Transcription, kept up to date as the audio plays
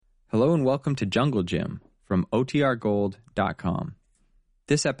Hello and welcome to Jungle Gym from OTRGold.com.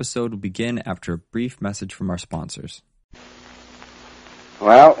 This episode will begin after a brief message from our sponsors.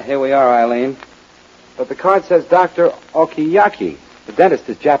 Well, here we are, Eileen. But the card says Dr. Okiyaki. The dentist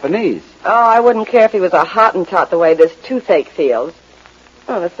is Japanese. Oh, I wouldn't care if he was a Hottentot the way this toothache feels.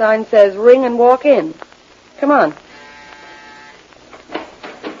 Oh, the sign says ring and walk in. Come on.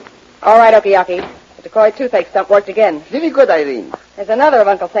 All right, Okiyaki. The decoy toothache stump worked again. Very good, Eileen. There's another of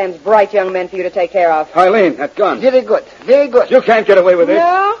Uncle Sam's bright young men for you to take care of. Eileen, that gun. Very good. Very good. You can't get away with this.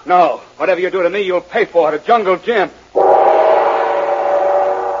 No? No. Whatever you do to me, you'll pay for it at Jungle Gym.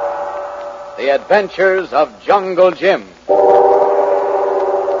 The Adventures of Jungle Jim.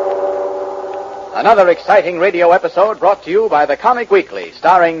 Another exciting radio episode brought to you by the Comic Weekly,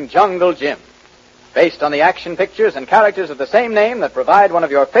 starring Jungle Jim. Based on the action pictures and characters of the same name that provide one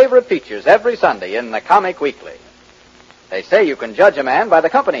of your favorite features every Sunday in the Comic Weekly. They say you can judge a man by the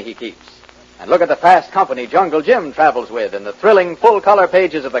company he keeps. And look at the fast company Jungle Jim travels with in the thrilling full-color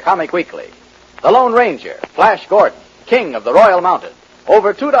pages of the Comic Weekly. The Lone Ranger, Flash Gordon, King of the Royal Mounted.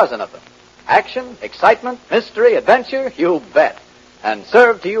 Over 24 of them. Action, excitement, mystery, adventure, you bet. And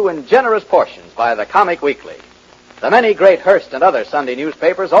served to you in generous portions by the Comic Weekly. The many great Hearst and other Sunday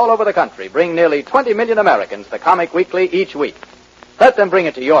newspapers all over the country bring nearly 20 million Americans the Comic Weekly each week. Let them bring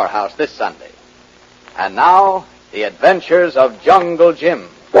it to your house this Sunday. And now, The Adventures of Jungle Jim.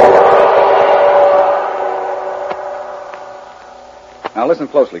 Now listen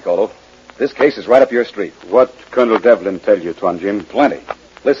closely, Colo. This case is right up your street. What Colonel Devlin tell you, Tuan Jim? Plenty.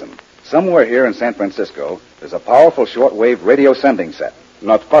 Listen, somewhere here in San Francisco, there's a powerful shortwave radio sending set.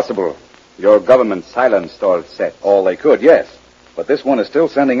 Not possible. Your government silenced all sets. All they could, yes. But this one is still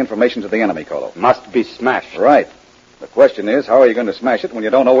sending information to the enemy, Colo. Must be smashed. Right. The question is, how are you going to smash it when you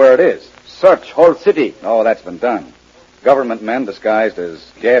don't know where it is? Search whole city. Oh, that's been done. Government men disguised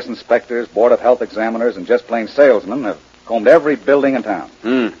as gas inspectors, Board of Health examiners, and just plain salesmen have combed every building in town.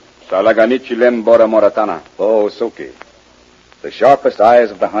 Salaganichilem Bora Moratana. Oh, Suki. The sharpest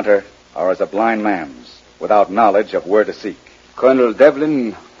eyes of the hunter are as a blind man's, without knowledge of where to seek. Colonel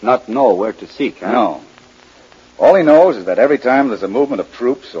Devlin not know where to seek, huh? No. All he knows is that every time there's a movement of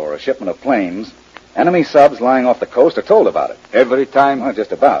troops or a shipment of planes, enemy subs lying off the coast are told about it. Every time? Well,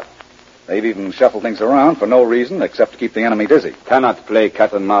 just about. They've even shuffled things around for no reason except to keep the enemy dizzy. Cannot play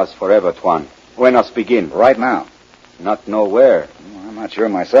cat and mouse forever, Tuan. When us begin? Right now. Not know where. Well, I'm not sure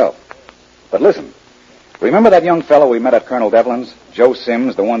myself. But listen. Remember that young fellow we met at Colonel Devlin's? Joe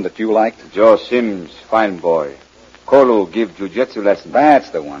Sims, the one that you liked? Joe Sims, fine boy. Kolu give jiu-jitsu lessons. That's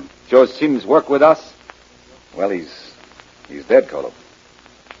the one. Joe Sims work with us? Well, he's dead, Kolo.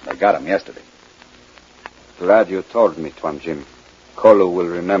 They got him yesterday. Glad you told me, Tuan Jim. Kolu will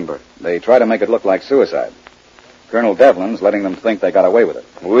remember. They try to make it look like suicide. Colonel Devlin's letting them think they got away with it.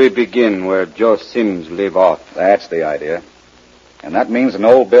 We begin where Joe Sims live off. That's the idea. And that means an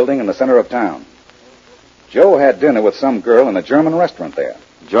old building in the center of town. Joe had dinner with some girl in a German restaurant there.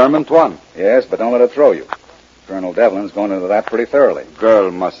 German, Tuan? Yes, but don't let it throw you. Colonel Devlin's going into that pretty thoroughly.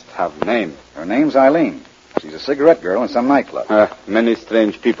 Girl must have name. Her name's Eileen. She's a cigarette girl in some nightclub. Many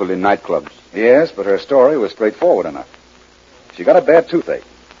strange people in nightclubs. Yes, but her story was straightforward enough. She got a bad toothache,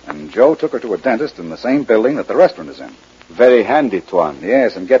 and Joe took her to a dentist in the same building that the restaurant is in. Very handy, Tuan.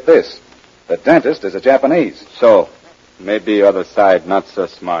 Yes, and get this. The dentist is a Japanese. So, maybe other side not so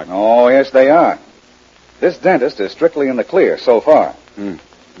smart. Oh, yes, they are. This dentist is strictly in the clear so far.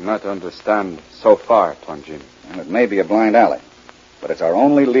 Not understand so far, Tuan Jim. And it may be a blind alley, but it's our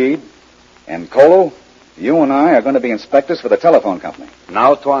only lead. And Kolo, you and I are going to be inspectors for the telephone company.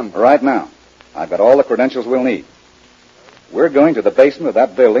 Now, Tuan? Right now. I've got all the credentials we'll need. We're going to the basement of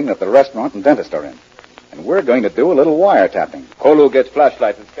that building that the restaurant and dentist are in. And we're going to do a little wiretapping. Kolu gets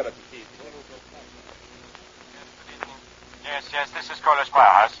flashlight and skeleton keys. Yes, this is Kolo's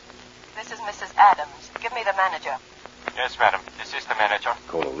firehouse. This is Mrs. Adams. Give me the manager. Yes, madam. This is the manager.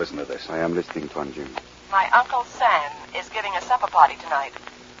 Kolo, listen to this. I am listening, Tuan Jim. My Uncle Sam is giving a supper party tonight.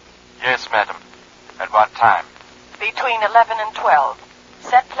 Yes, madam. At what time? Between 11 and 12.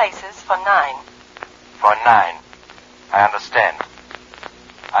 Set places for 9. For 9. I understand.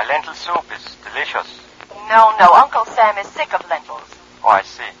 Our lentil soup is delicious. No, Uncle Sam is sick of lentils. Oh, I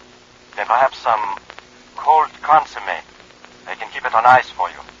see. Then perhaps some cold consomme. I can keep it on ice for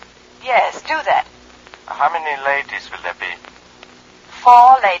you. Yes, do that. How many ladies will there be?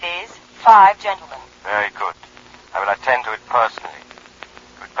 4 ladies, 5 gentlemen. Very good. I will attend to it personally.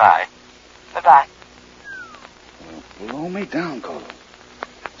 Goodbye. Goodbye. Blow me down, Kolo.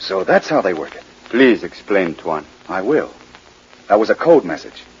 So that's how they work it. Please explain, Tuan. I will. That was a code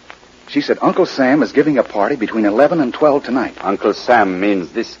message. She said Uncle Sam is giving a party between 11 and 12 tonight. Uncle Sam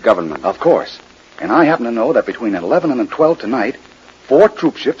means this government. Of course. And I happen to know that between 11 and 12 tonight, 4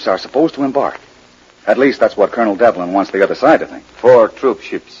 troop ships are supposed to embark. At least that's what Colonel Devlin wants the other side to think. 4 troop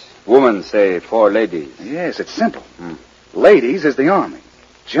ships. Women say 4 ladies. Yes, it's simple. Ladies is the Army.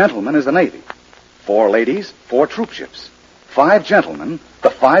 Gentlemen is the Navy. 4 ladies, 4 troop ships. 5 gentlemen, the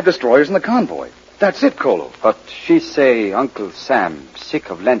 5 destroyers in the convoy. That's it, Colo. But she say Uncle Sam sick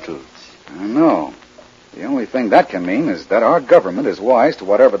of lentils. No. The only thing that can mean is that our government is wise to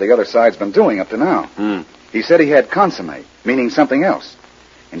whatever the other side's been doing up to now. He said he had consomme, meaning something else.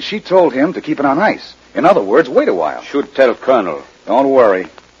 And she told him to keep it on ice. In other words, wait a while. Should tell Colonel. Don't worry.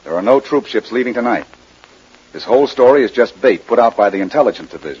 There are no troop ships leaving tonight. This whole story is just bait put out by the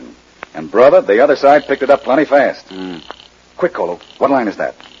intelligence division. And, brother, the other side picked it up plenty fast. Quick, Colo. What line is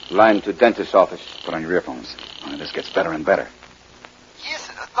that? Line to dentist's office. Put on your earphones. This gets better and better. Yes,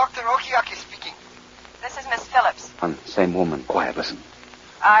 Dr. Okiaki speaking. This is Miss Phillips. Same woman. Quiet, listen.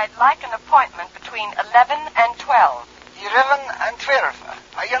 I'd like an appointment between 11 and 12. 11 and 12.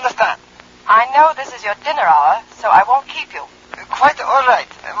 I understand. I know this is your dinner hour, so I won't keep you. Quite all right.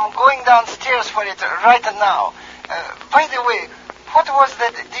 I'm going downstairs for it right now. By the way, what was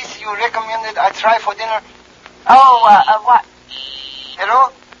that dish you recommended I try for dinner? What? Hello?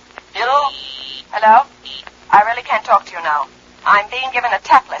 Hello? Hello? I really can't talk to you now. I'm being given a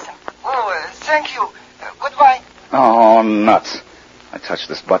tap lesson. Oh, thank you. Goodbye. Oh, nuts. I touched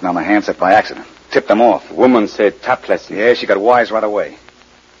this button on the handset by accident. Tipped them off. Woman said tap lesson. Yeah, she got wise right away.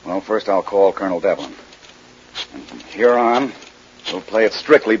 Well, first I'll call Colonel Devlin. And from here on, we'll play it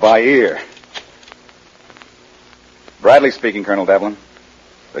strictly by ear. Bradley speaking, Colonel Devlin.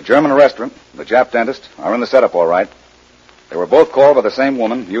 The German restaurant, the Jap dentist, are in the setup all right. They were both called by the same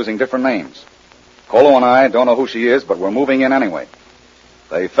woman, using different names. Colo and I don't know who she is, but we're moving in anyway.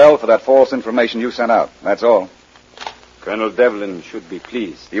 They fell for that false information you sent out. That's all. Colonel Devlin should be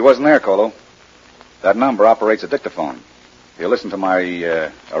pleased. He wasn't there, Colo. That number operates a dictaphone. He'll listen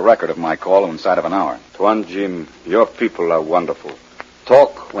to a record of my call inside of an hour. Tuan Jim, your people are wonderful.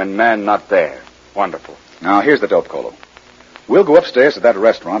 Talk when man not there. Wonderful. Now, here's the dope, Colo. We'll go upstairs to that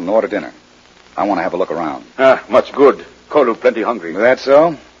restaurant and order dinner. I want to have a look around. Much good. Colo plenty hungry. That's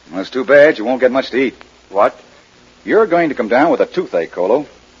so? Well, it's too bad you won't get much to eat. What? You're going to come down with a toothache, Colo.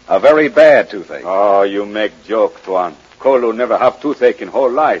 A very bad toothache. Oh, you make joke, Tuan. Colo never have toothache in whole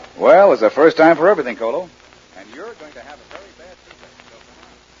life. Well, it's a first time for everything, Colo. And you're going to have a very bad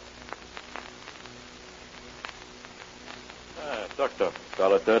toothache. Doctor,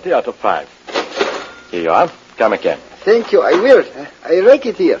 $1.30 out of 5. Here you are. Come again. Thank you. I will. I like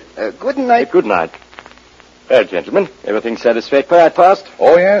it here. Good night. Good night. Well, gentlemen, everything satisfactory at last?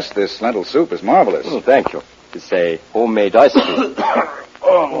 Oh, yes, this lentil soup is marvelous. Thank you. It's a homemade ice cream.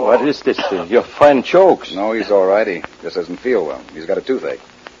 What is this? Your friend chokes. No, he's all right. He just doesn't feel well. He's got a toothache.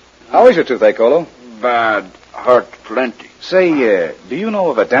 How is your toothache, Colo? Bad. Hurt plenty. Say, do you know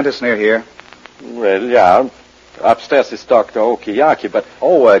of a dentist near here? Well, yeah. Upstairs is Dr. Okiyaki, but...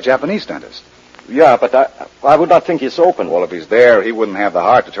 Oh, a Japanese dentist. Yeah, but I would not think he's open. Well, if he's there, he wouldn't have the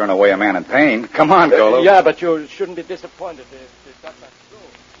heart to turn away a man in pain. Come on, Colo. Yeah, but you shouldn't be disappointed if that's not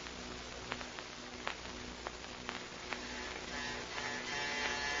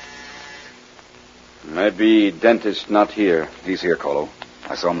true. Maybe dentist not here. He's here, Colo.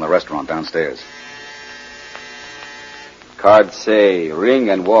 I saw him in the restaurant downstairs. Card say ring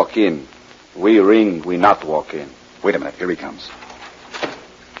and walk in. We ring, we not walk in. Wait a minute. Here he comes.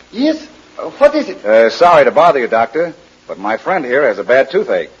 Yes? What is it? Sorry to bother you, Doctor, but my friend here has a bad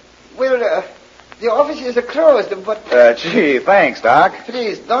toothache. Well, the office is closed, but... Gee, thanks, Doc.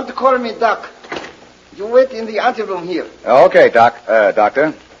 Please, don't call me Doc. You wait in the anteroom here. Okay,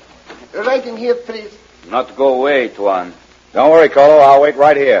 Doctor. Right in here, please. Not go away, Tuan. Don't worry, Colo. I'll wait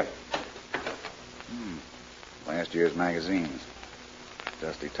right here. Last year's magazines.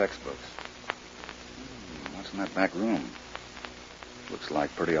 Dusty textbooks. What's in that back room? Looks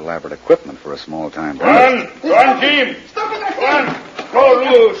like pretty elaborate equipment for a small-time dentist. Run, Jim! Stop it! Run! Go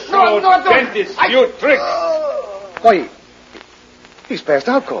loose, dentist, you trick! Why, he's passed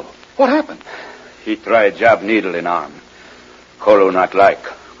out, Colo. What happened? He try jab needle in arm. Colo not like.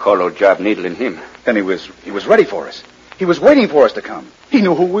 Colo jab needle in him. Then he was ready for us. He was waiting for us to come. He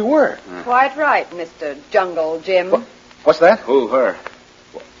knew who we were. Quite right, Mr. Jungle Jim. What's that? Who, her?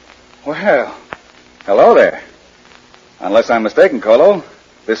 Well, hello there. Unless I'm mistaken, Colo,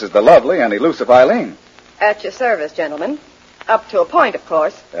 this is the lovely and elusive Eileen. At your service, gentlemen. Up to a point, of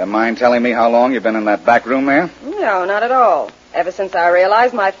course. Mind telling me how long you've been in that back room there? No, not at all. Ever since I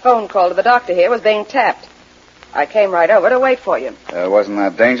realized my phone call to the doctor here was being tapped. I came right over to wait for you. Wasn't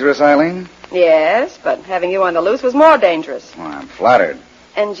that dangerous, Eileen? Yes, but having you on the loose was more dangerous. Well, I'm flattered.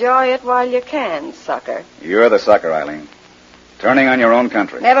 Enjoy it while you can, sucker. You're the sucker, Eileen. Turning on your own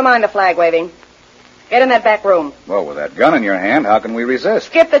country. Never mind the flag waving. Get in that back room. Well, with that gun in your hand, how can we resist?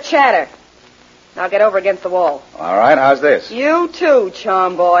 Skip the chatter. Now get over against the wall. All right, how's this? You too,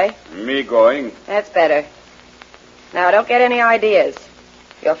 charm boy. Me going. That's better. Now, don't get any ideas.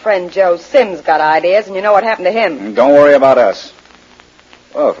 Your friend Joe Sims got ideas, and you know what happened to him. Don't worry about us.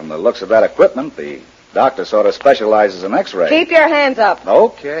 Well, from the looks of that equipment, the doctor sort of specializes in X-ray. Keep your hands up.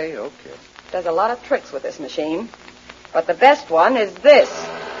 Okay. There's a lot of tricks with this machine. But the best one is this.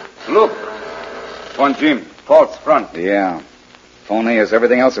 Look. One Jim. False front. Yeah. Phony as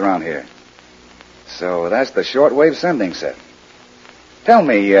everything else around here. So that's the shortwave sending set. Tell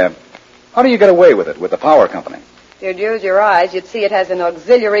me, how do you get away with it with the power company? If you'd use your eyes, you'd see it has an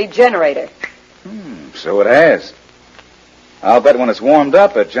auxiliary generator. So it has. I'll bet when it's warmed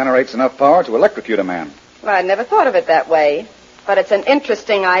up, it generates enough power to electrocute a man. Well, I never thought of it that way. But it's an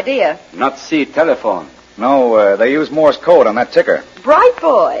interesting idea. Not see telephone. No, they use Morse code on that ticker. Bright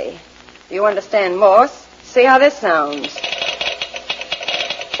boy. You understand Morse? See how this sounds.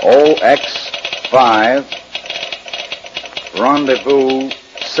 OX5, Rendezvous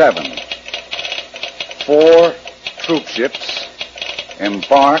 7. 4 troop ships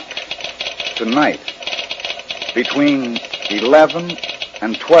embark tonight between 11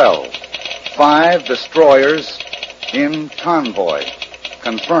 and 12. 5 destroyers in convoy.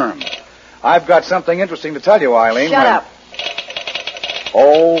 Confirmed. I've got something interesting to tell you, Eileen. Shut up.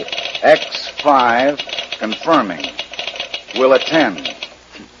 OX5 confirming. Will attend.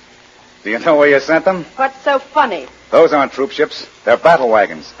 Do you know where you sent them? What's so funny? Those aren't troop ships. They're battle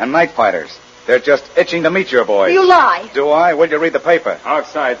wagons and night fighters. They're just itching to meet your boys. You lie. Do I? Will you read the paper?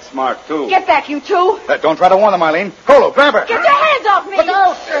 Outside smart, too. Get back, you two. Don't try to warn them, Eileen. Colo, grab her. Get your hands off me. Look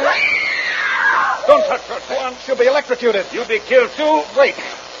out. Don't touch her, Swan. She'll be electrocuted. You be killed, too? Wait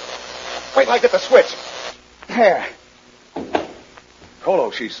till I get the switch. There.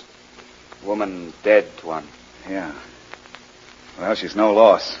 Colo, she's... Woman dead, one. Yeah. Well, she's no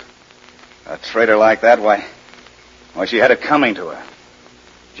loss. A traitor like that, why, she had it coming to her.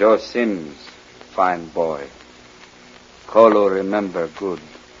 Joe Sims, fine boy. Colo remember good.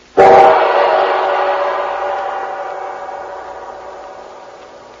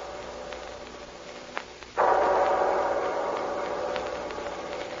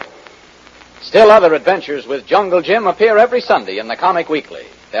 Still other adventures with Jungle Jim appear every Sunday in the Comic Weekly.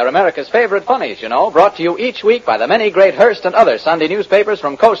 They're America's favorite funnies, you know, brought to you each week by the many great Hearst and other Sunday newspapers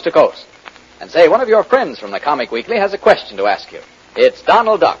from coast to coast. And say, one of your friends from the Comic Weekly has a question to ask you. It's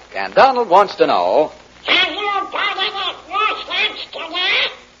Donald Duck, and Donald wants to know... Have you bought any war stamps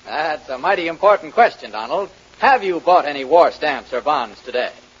today? That's a mighty important question, Donald. Have you bought any war stamps or bonds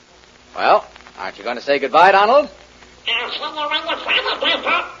today? Well, aren't you going to say goodbye, Donald? I'll see you when you find a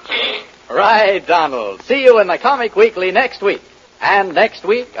paper. Right, Donald. See you in the Comic Weekly next week. And next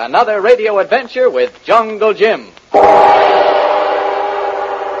week, another radio adventure with Jungle Jim.